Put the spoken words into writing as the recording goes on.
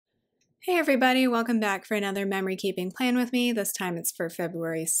Hey everybody, welcome back for another memory keeping plan with me. This time it's for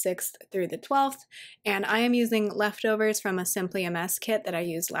February 6th through the 12th, and I am using leftovers from a Simply a Mess kit that I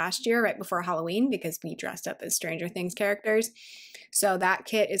used last year right before Halloween because we dressed up as Stranger Things characters. So that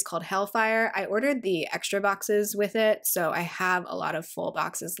kit is called Hellfire. I ordered the extra boxes with it, so I have a lot of full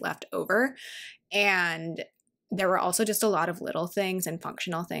boxes left over, and there were also just a lot of little things and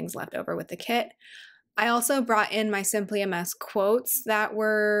functional things left over with the kit. I also brought in my Simply a Mess quotes that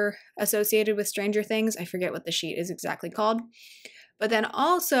were associated with Stranger Things. I forget what the sheet is exactly called. But then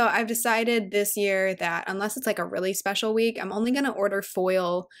also, I've decided this year that unless it's like a really special week, I'm only going to order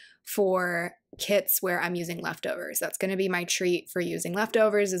foil for kits where I'm using leftovers. That's going to be my treat for using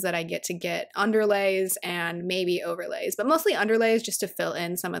leftovers, is that I get to get underlays and maybe overlays, but mostly underlays just to fill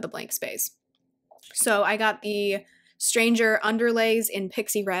in some of the blank space. So I got the Stranger underlays in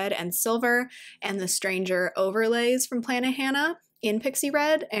Pixie Red and Silver, and the Stranger overlays from Planet Hannah in Pixie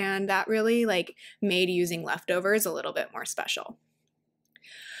Red, and that really made using leftovers a little bit more special.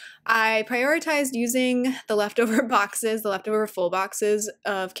 I prioritized using the leftover boxes, the leftover full boxes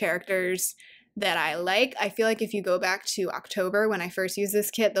of characters that I like. I feel like if you go back to October when I first used this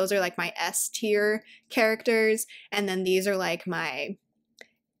kit, those are like my S tier characters, and then these are like my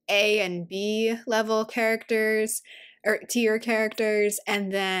A and B level characters, or tier characters,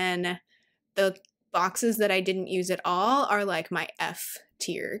 and then the boxes that I didn't use at all are like my F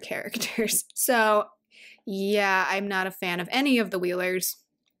tier characters. So yeah, I'm not a fan of any of the Wheelers.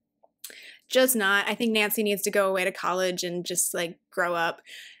 Just not. I think Nancy needs to go away to college and just grow up.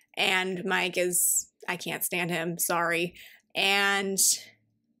 And Mike I can't stand him, sorry. And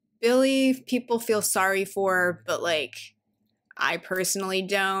Billy, people feel sorry for, but I personally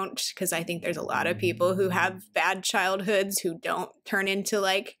don't, because I think there's a lot of people who have bad childhoods who don't turn into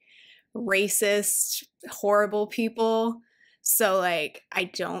racist, horrible people. So I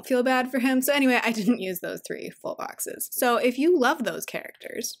don't feel bad for him. So anyway, I didn't use those 3 full boxes. So if you love those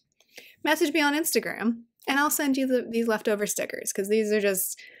characters, message me on Instagram and I'll send you these leftover stickers, because these are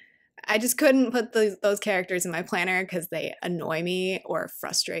I just couldn't put those characters in my planner because they annoy me or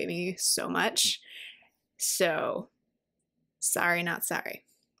frustrate me so much. So sorry, not sorry.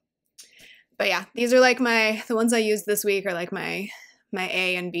 But yeah, these are the ones I used this week are my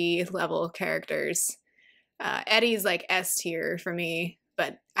A and B level characters. Eddie's S tier for me,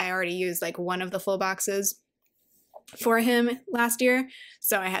 but I already used one of the full boxes for him last year,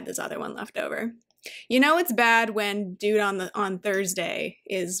 so I had this other one left over. You know it's bad when dude on Thursday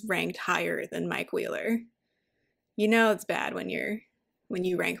is ranked higher than Mike Wheeler. You know it's bad when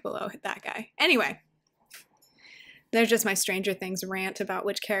you rank below that guy. Anyway, there's just my Stranger Things rant about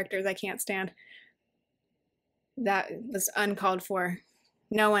which characters I can't stand. That was uncalled for.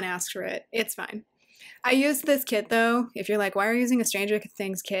 No one asked for it. It's fine. I used this kit though. If you're like, why are you using a Stranger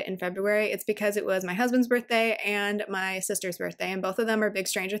Things kit in February? It's because it was my husband's birthday and my sister's birthday, and both of them are big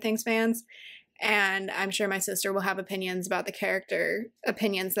Stranger Things fans. And I'm sure my sister will have opinions about the character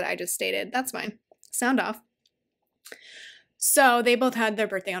opinions that I just stated. That's fine. Sound off. So they both had their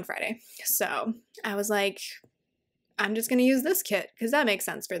birthday on Friday. So I was like, I'm just going to use this kit because that makes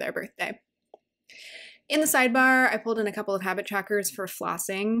sense for their birthday. In the sidebar, I pulled in a couple of habit trackers for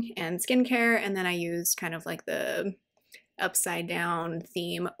flossing and skincare, and then I used kind of the upside down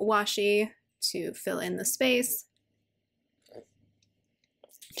theme washi to fill in the space.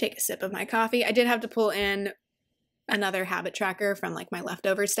 Take a sip of my coffee. I did have to pull in another habit tracker from my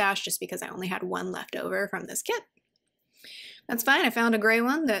leftover stash just because I only had one left over from this kit. That's fine. I found a gray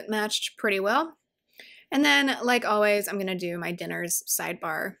one that matched pretty well. And then, like always, I'm going to do my dinners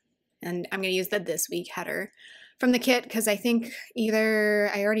sidebar, and I'm going to use the This Week header from the kit because I think either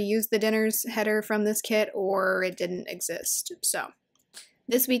I already used the dinners header from this kit or it didn't exist. So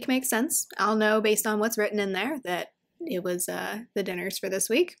this week makes sense. I'll know based on what's written in there that it was the dinners for this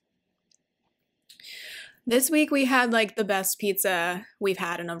week. This week we had the best pizza we've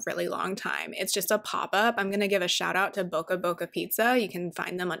had in a really long time. It's just a pop-up. I'm going to give a shout out to Boca Boca Pizza. You can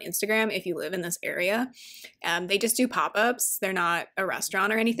find them on Instagram if you live in this area. They just do pop-ups. They're not a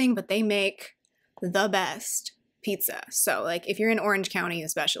restaurant or anything, but they make the best pizza. So if you're in Orange County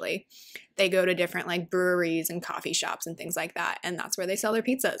especially, they go to different breweries and coffee shops and things like that, and that's where they sell their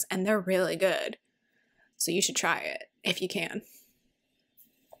pizzas, and they're really good. So you should try it if you can.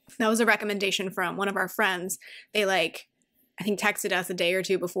 That was a recommendation from one of our friends. They I think texted us a day or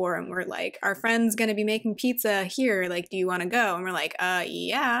two before and were like, our friend's going to be making pizza here. Do you want to go? And we're like,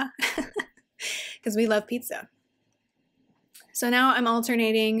 yeah, because we love pizza. So now I'm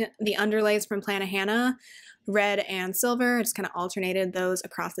alternating the underlays from Planet Hannah red and silver. I just kind of alternated those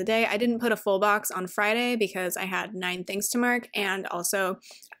across the day. I didn't put a full box on Friday because I had 9 things to mark, and also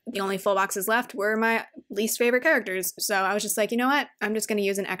the only full boxes left were my least favorite characters. So I was just like, you know what? I'm just going to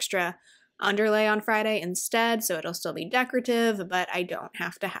use an extra underlay on Friday instead, so it'll still be decorative, but I don't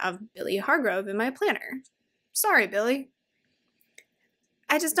have to have Billy Hargrove in my planner. Sorry, Billy.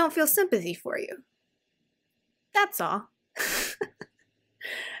 I just don't feel sympathy for you. That's all.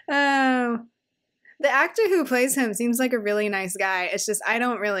 Oh. The actor who plays him seems like a really nice guy. It's just, I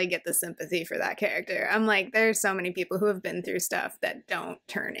don't really get the sympathy for that character. I'm like, there's so many people who have been through stuff that don't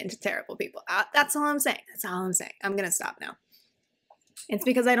turn into terrible people. That's all I'm saying. That's all I'm saying. I'm going to stop now. It's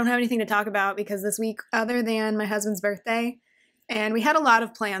because I don't have anything to talk about because this week, other than my husband's birthday, and we had a lot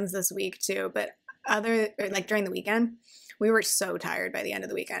of plans this week too, but during the weekend, we were so tired by the end of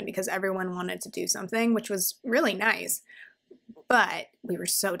the weekend because everyone wanted to do something, which was really nice, but we were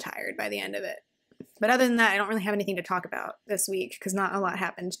so tired by the end of it. But other than that, I don't really have anything to talk about this week because not a lot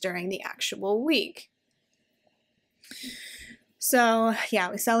happened during the actual week. So yeah,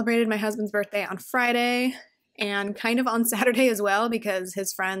 we celebrated my husband's birthday on Friday and kind of on Saturday as well because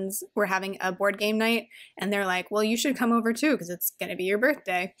his friends were having a board game night and they're like, well, you should come over too because it's going to be your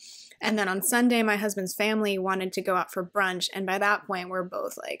birthday. And then on Sunday, my husband's family wanted to go out for brunch. And by that point, we're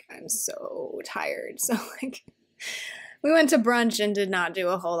both like, I'm so tired. So like, we went to brunch and did not do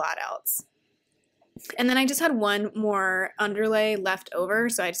a whole lot else. And then I just had one more underlay left over,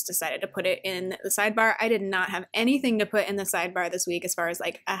 so I just decided to put it in the sidebar. I did not have anything to put in the sidebar this week as far as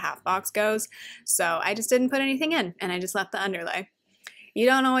like a half box goes, so I just didn't put anything in, and I just left the underlay. You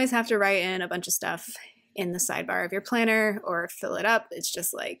don't always have to write in a bunch of stuff in the sidebar of your planner or fill it up. It's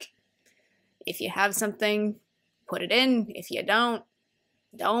just like, if you have something, put it in. If you don't.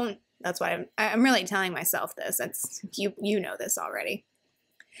 That's why I'm really telling myself this. That's you know this already.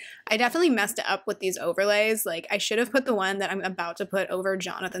 I definitely messed it up with these overlays. Like, I should have put the one that I'm about to put over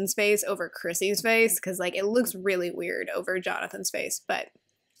Jonathan's face over Chrissy's face, because, like, it looks really weird over Jonathan's face, but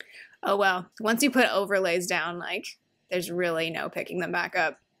oh well. Once you put overlays down, like, there's really no picking them back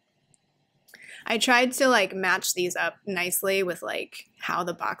up. I tried to, like, match these up nicely with, like, how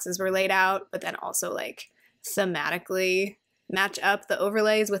the boxes were laid out, but then also, like, thematically match up the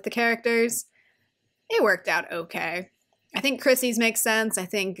overlays with the characters. It worked out okay. I think Chrissy's makes sense. I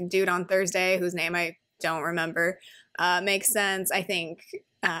think Dude on Thursday, whose name I don't remember, makes sense. I think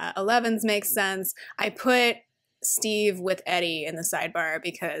 11's makes sense. I put Steve with Eddie in the sidebar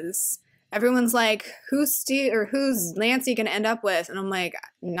because everyone's like, who's Steve or who's Nancy gonna end up with? And I'm like,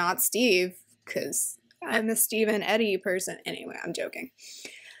 not Steve, because I'm a Steve and Eddie person. Anyway, I'm joking.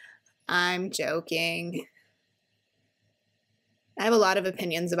 I'm joking. I have a lot of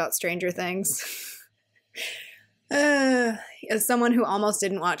opinions about Stranger Things. As someone who almost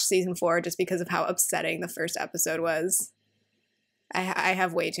didn't watch season 4 just because of how upsetting the first episode was, I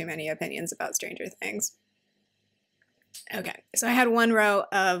have way too many opinions about Stranger Things. Okay, so I had one row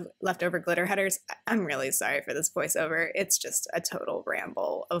of leftover glitter headers. I'm really sorry for this voiceover. It's just a total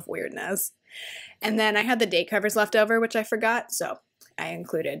ramble of weirdness. And then I had the date covers left over, which I forgot, so I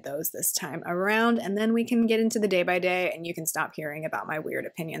included those this time around, and then we can get into the day by day, and you can stop hearing about my weird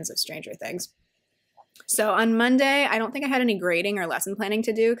opinions of Stranger Things. So on Monday, I don't think I had any grading or lesson planning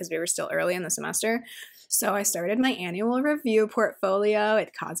to do because we were still early in the semester. So I started my annual review portfolio.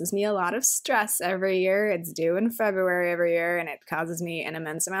 It causes me a lot of stress every year. It's due in February every year, and it causes me an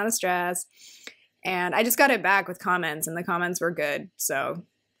immense amount of stress. And I just got it back with comments, and the comments were good. So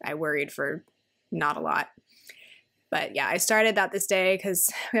I worried for not a lot. But yeah, I started that this day because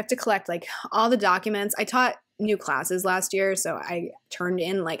we have to collect like all the documents. I taught new classes last year, so I turned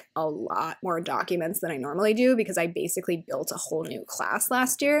in like a lot more documents than I normally do because I basically built a whole new class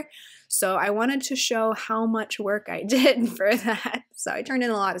last year. So I wanted to show how much work I did for that. So I turned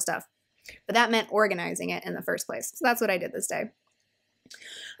in a lot of stuff, but that meant organizing it in the first place. So that's what I did this day.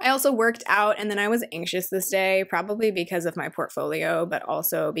 I also worked out, and then I was anxious this day, probably because of my portfolio, but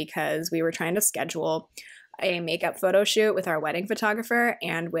also because we were trying to schedule a makeup photo shoot with our wedding photographer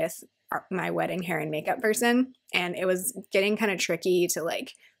and with my wedding hair and makeup person, and it was getting kind of tricky to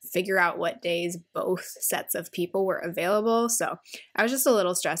like figure out what days both sets of people were available, so I was just a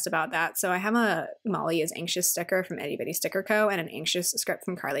little stressed about that. So I have a Molly is Anxious sticker from Itty Bitty Sticker Co. and an anxious script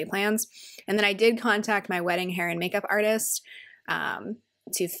from Carly Plans, and then I did contact my wedding hair and makeup artist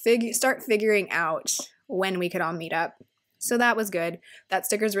to start figuring out when we could all meet up. So that was good. That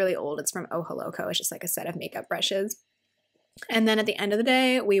sticker's really old. It's from Oh Hello Co. It's just like a set of makeup brushes. And then at the end of the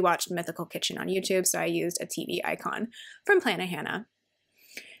day, we watched Mythical Kitchen on YouTube, so I used a TV icon from Planet Hannah.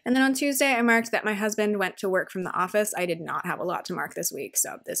 And then on Tuesday, I marked that my husband went to work from the office. I did not have a lot to mark this week,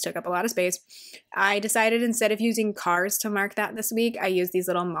 so this took up a lot of space. I decided instead of using cars to mark that this week, I used these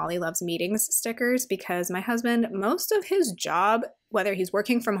little Molly Loves Meetings stickers because my husband, most of his job, whether he's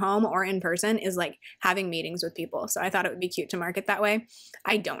working from home or in person, is like having meetings with people. So I thought it would be cute to mark it that way.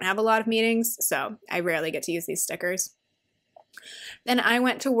 I don't have a lot of meetings, so I rarely get to use these stickers. Then I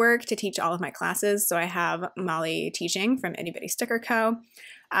went to work to teach all of my classes. So I have Molly teaching from Itty Bitty Sticker Co.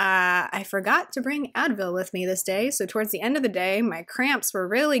 I forgot to bring Advil with me this day. So towards the end of the day, my cramps were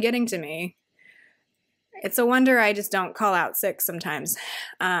really getting to me. It's a wonder I just don't call out sick sometimes.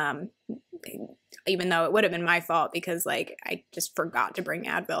 Even though it would have been my fault because like I just forgot to bring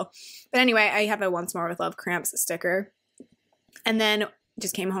Advil. But anyway, I have a Once More with Love cramps sticker. And then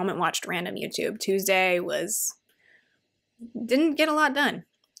just came home and watched random YouTube. Tuesday didn't get a lot done.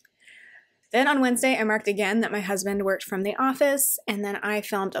 Then on Wednesday, I marked again that my husband worked from the office, and then I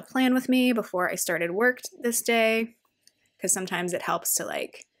filmed a plan with me before I started work this day, because sometimes it helps to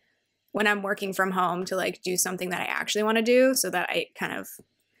like, when I'm working from home, to like do something that I actually want to do so that it kind of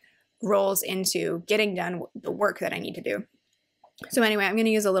rolls into getting done the work that I need to do. So anyway, I'm going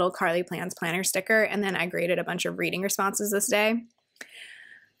to use a little Carly Plans Planner sticker, and then I graded a bunch of reading responses this day.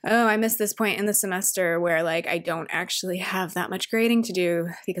 Oh, I missed this point in the semester where like I don't actually have that much grading to do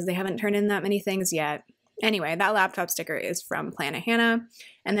because they haven't turned in that many things yet. Anyway, that laptop sticker is from Plan a Hannah,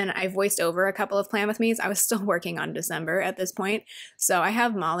 and then I voiced over a couple of Plan With Me's. I was still working on December at this point, so I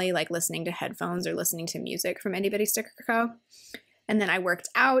have Molly like listening to headphones or listening to music from Itty Bitty Sticker Co. And then I worked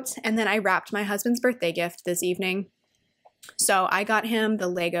out, and then I wrapped my husband's birthday gift this evening. So I got him the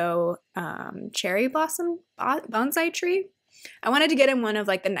Lego cherry blossom bonsai tree. I wanted to get him one of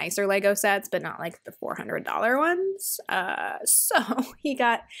like the nicer Lego sets, but not like the $400 ones. So he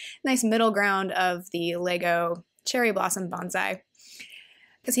got a nice middle ground of the Lego cherry blossom bonsai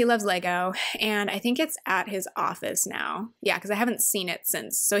because he loves Lego, and I think it's at his office now. Yeah, because I haven't seen it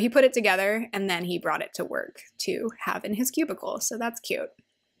since. So he put it together and then he brought it to work to have in his cubicle. So that's cute.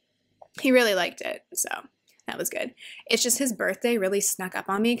 He really liked it. So that was good. It's just his birthday really snuck up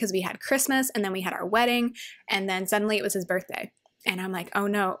on me because we had Christmas and then we had our wedding and then suddenly it was his birthday. And I'm like, oh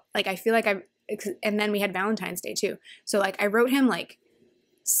no, like I feel like and then we had Valentine's Day too. So like I wrote him like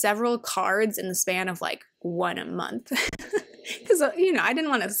several cards in the span of like 1 month because, you know, I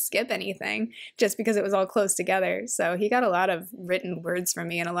didn't want to skip anything just because it was all close together. So he got a lot of written words from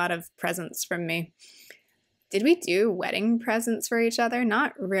me and a lot of presents from me. Did we do wedding presents for each other?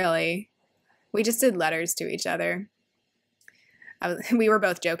 Not really. We just did letters to each other. We were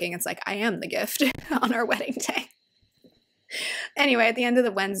both joking. It's like, I am the gift on our wedding day. Anyway, at the end of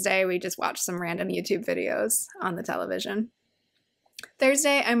the Wednesday, we just watched some random YouTube videos on the television.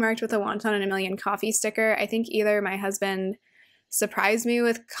 Thursday, I marked with a Wonton and a Million coffee sticker. I think either my husband surprised me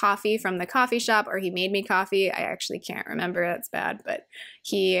with coffee from the coffee shop or he made me coffee. I actually can't remember. That's bad. But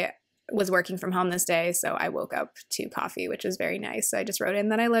he was working from home this day, so I woke up to coffee, which was very nice. So I just wrote in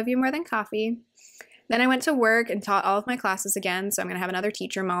that I love you more than coffee. Then I went to work and taught all of my classes again, so I'm going to have another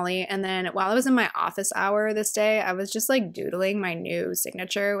teacher, Molly. And then while I was in my office hour this day, I was just like doodling my new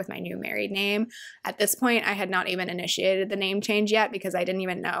signature with my new married name. At this point, I had not even initiated the name change yet because I didn't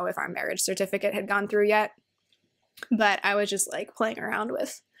even know if our marriage certificate had gone through yet. But I was just like playing around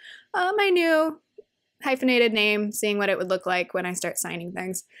with my new hyphenated name, seeing what it would look like when I start signing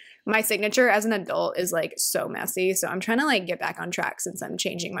things. My signature as an adult is like so messy, so I'm trying to like get back on track since I'm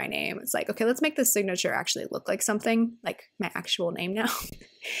changing my name. It's like, okay, let's make this signature actually look like something, like my actual name now.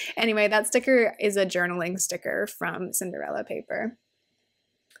 Anyway, that sticker is a journaling sticker from Cinderella paper.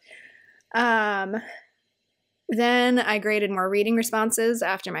 Then I graded more reading responses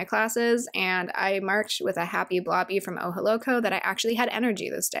after my classes, and I marked with a happy blobby from Oh Hello Co that I actually had energy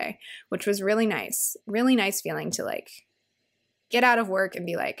this day, which was really nice. Really nice feeling to like get out of work and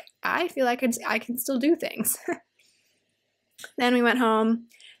be like, I feel like I can still do things. Then we went home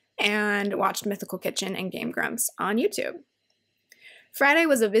and watched Mythical Kitchen and Game Grumps on YouTube. Friday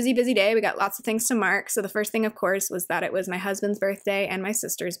was a busy, busy day. We got lots of things to mark. So the first thing, of course, was that it was my husband's birthday and my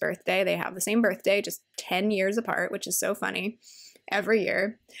sister's birthday. They have the same birthday, just 10 years apart, which is so funny every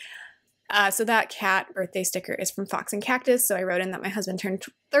year. So that cat birthday sticker is from Fox and Cactus. So I wrote in that my husband turned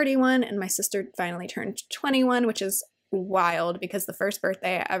 31 and my sister finally turned 21, which is wild because the first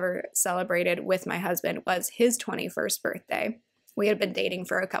birthday I ever celebrated with my husband was his 21st birthday. We had been dating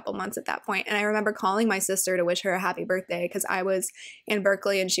for a couple months at that point, and I remember calling my sister to wish her a happy birthday because I was in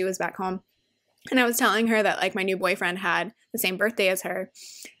Berkeley and she was back home, and I was telling her that like my new boyfriend had the same birthday as her,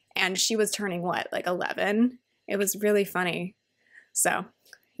 and she was turning what, like 11? It was really funny. So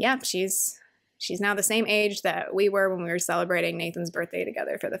yeah, she's she's now the same age that we were when we were celebrating Nathan's birthday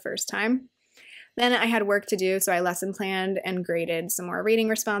together for the first time. Then I had work to do, so I lesson planned and graded some more reading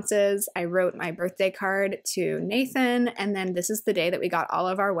responses. I wrote my birthday card to Nathan, and then this is the day that we got all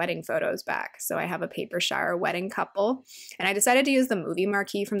of our wedding photos back. So I have a paper shower wedding couple, and I decided to use the movie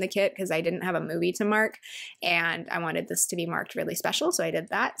marquee from the kit because I didn't have a movie to mark, and I wanted this to be marked really special, so I did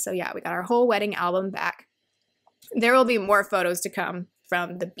that. So yeah, we got our whole wedding album back. There will be more photos to come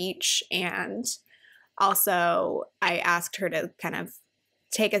from the beach, and also I asked her to kind of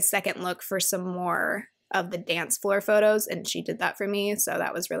take a second look for some more of the dance floor photos, and she did that for me, so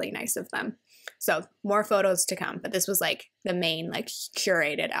that was really nice of them. So more photos to come, but this was like the main like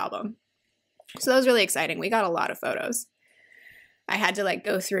curated album. So that was really exciting. We got a lot of photos. I had to like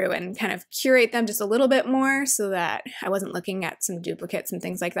go through and kind of curate them just a little bit more so that I wasn't looking at some duplicates and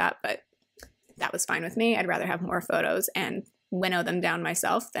things like that, but that was fine with me. I'd rather have more photos and winnow them down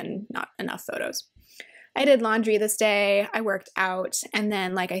myself than not enough photos. I did laundry this day, I worked out, and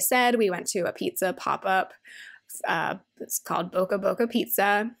then, like I said, we went to a pizza pop-up. It's called Boca Boca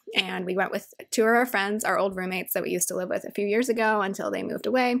Pizza, and we went with two of our friends, our old roommates that we used to live with a few years ago until they moved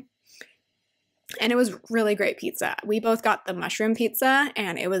away. And it was really great pizza. We both got the mushroom pizza,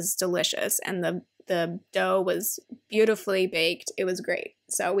 and it was delicious, and the dough was beautifully baked. It was great.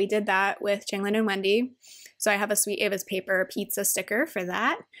 So we did that with Janglin and Wendy. So I have a Sweet Ava's paper pizza sticker for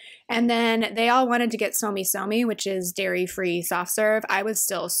that. And then they all wanted to get Somi Somi, which is dairy-free soft serve. I was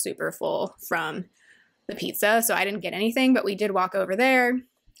still super full from the pizza, so I didn't get anything, but we did walk over there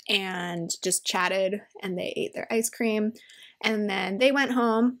and just chatted, and they ate their ice cream. And then they went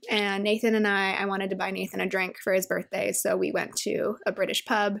home, and Nathan and I wanted to buy Nathan a drink for his birthday, so we went to a British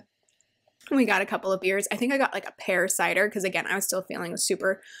pub. We got a couple of beers. I think I got like a pear cider because, again, I was still feeling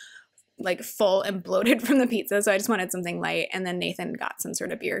super like full and bloated from the pizza, so I just wanted something light, and then Nathan got some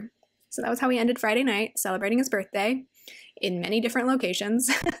sort of beer. So that was how we ended Friday night, celebrating his birthday in many different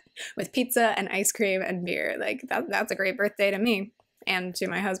locations with pizza and ice cream and beer. Like, that's a great birthday to me and to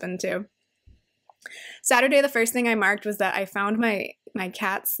my husband, too. Saturday, the first thing I marked was that I found my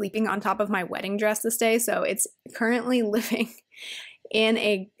cat sleeping on top of my wedding dress this day, so it's currently living in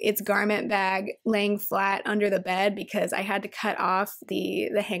its garment bag laying flat under the bed because I had to cut off the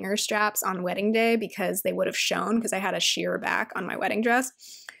hanger straps on wedding day because they would have shown because I had a sheer back on my wedding dress.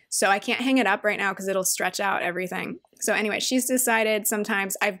 So I can't hang it up right now because it'll stretch out everything. So anyway, she's decided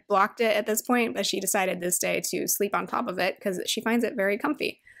sometimes, I've blocked it at this point, but she decided this day to sleep on top of it because she finds it very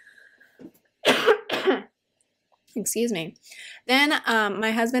comfy. Excuse me. Then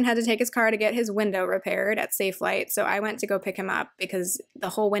my husband had to take his car to get his window repaired at Safelite, so I went to go pick him up because the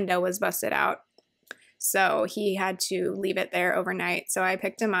whole window was busted out. So he had to leave it there overnight, so I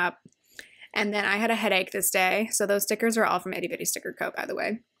picked him up. And then I had a headache this day, so those stickers are all from Itty Bitty Sticker Co., by the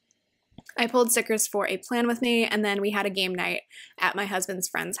way. I pulled stickers for a plan with me, and then we had a game night at my husband's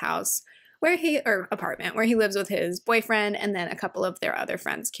friend's house, apartment, where he lives with his boyfriend, and then a couple of their other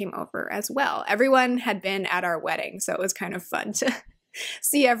friends came over as well. Everyone had been at our wedding, so it was kind of fun to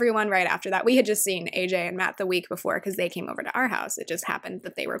see everyone right after that. We had just seen AJ and Matt the week before because they came over to our house. It just happened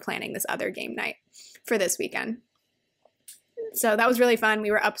that they were planning this other game night for this weekend. So that was really fun.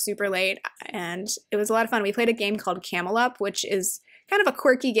 We were up super late, and it was a lot of fun. We played a game called Camel Up, which is kind of a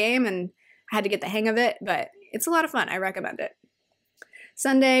quirky game, and I had to get the hang of it, but it's a lot of fun. I recommend it.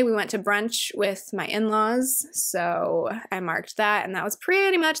 Sunday, we went to brunch with my in-laws, so I marked that, and that was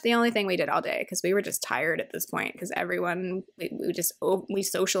pretty much the only thing we did all day because we were just tired at this point because we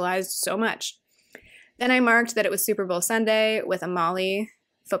socialized so much. Then I marked that it was Super Bowl Sunday with a Molly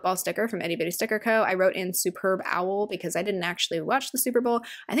football sticker from Itty Bitty Sticker Co. I wrote in Superb Owl because I didn't actually watch the Super Bowl.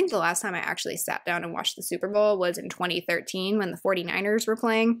 I think the last time I actually sat down and watched the Super Bowl was in 2013 when the 49ers were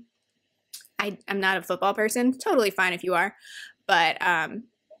playing. I'm not a football person. Totally fine if you are. But,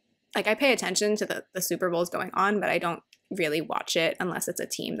 like, I pay attention to the Super Bowls going on, but I don't really watch it unless it's a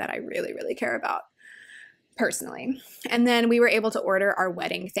team that I really, really care about personally. And then we were able to order our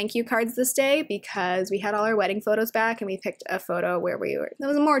wedding thank you cards this day because we had all our wedding photos back, and we picked a photo where it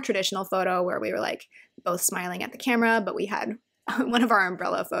was a more traditional photo where we were, like, both smiling at the camera, but we had one of our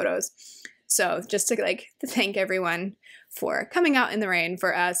umbrella photos. So just to thank everyone for coming out in the rain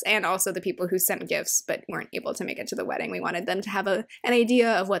for us, and also the people who sent gifts but weren't able to make it to the wedding. We wanted them to have an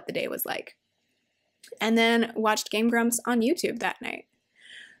idea of what the day was like. And then watched Game Grumps on YouTube that night.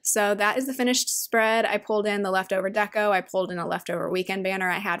 So that is the finished spread. I pulled in the leftover deco. I pulled in a leftover weekend banner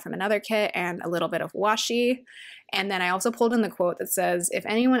I had from another kit and a little bit of washi. And then I also pulled in the quote that says, "If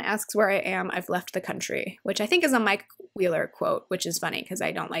anyone asks where I am, I've left the country," which I think is a Mike Wheeler quote, which is funny because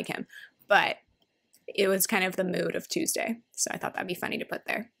I don't like him. But it was kind of the mood of Tuesday, so I thought that'd be funny to put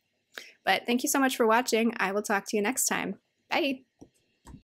there. But thank you so much for watching. I will talk to you next time. Bye!